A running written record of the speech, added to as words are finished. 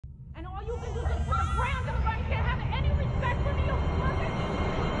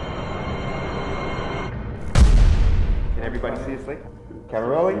Can everybody see this link? Camera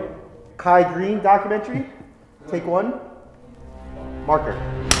rolling. Kai Green documentary. Take one. Marker.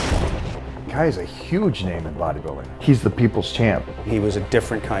 Kai is a huge name in bodybuilding. He's the people's champ. He was a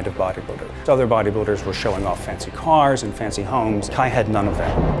different kind of bodybuilder. Other bodybuilders were showing off fancy cars and fancy homes. Kai had none of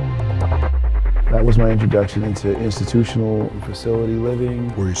that. That was my introduction into institutional facility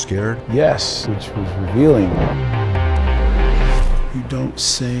living. Were you scared? Yes, which was revealing. You don't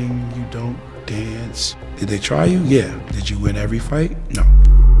sing, you don't dance. Did they try you? Yeah. Did you win every fight? No.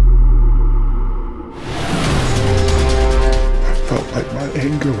 I felt like my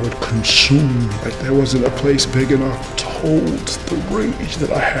anger would consume me, like there wasn't a place big enough to hold the rage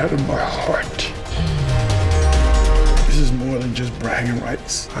that I had in my heart. This is more than just bragging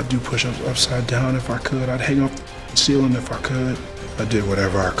rights. I'd do push-ups upside down if I could. I'd hang off the ceiling if I could. I did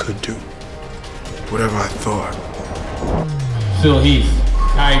whatever I could do, whatever I thought. Phil Heath,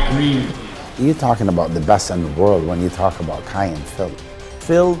 Kai Green. You're talking about the best in the world when you talk about Kai and Phil.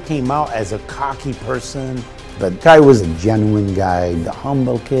 Phil came out as a cocky person, but Kai was a genuine guy, the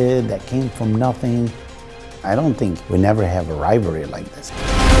humble kid that came from nothing. I don't think we never have a rivalry like this.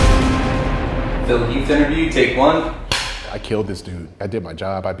 Phil Heath interview, take one. I killed this dude. I did my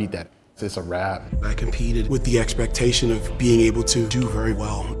job. I beat that. It's a wrap. I competed with the expectation of being able to do very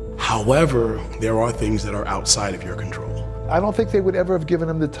well. However, there are things that are outside of your control. I don't think they would ever have given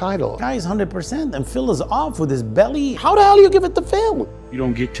him the title. Kai's 100% and Phil is off with his belly. How the hell do you give it to Phil? You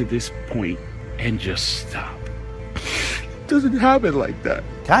don't get to this point and just stop. It doesn't happen like that.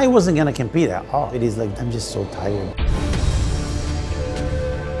 Kai wasn't gonna compete at all. It is like, I'm just so tired.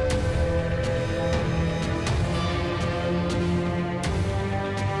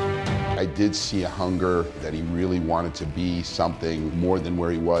 I did see a hunger that he really wanted to be something more than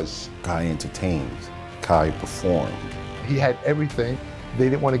where he was. Kai entertained. Kai performed. He had everything. They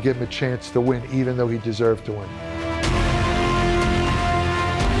didn't want to give him a chance to win, even though he deserved to win.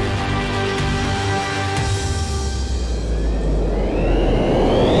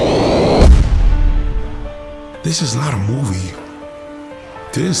 This is not a movie.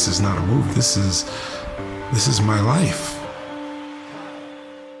 This is not a movie. This is my life.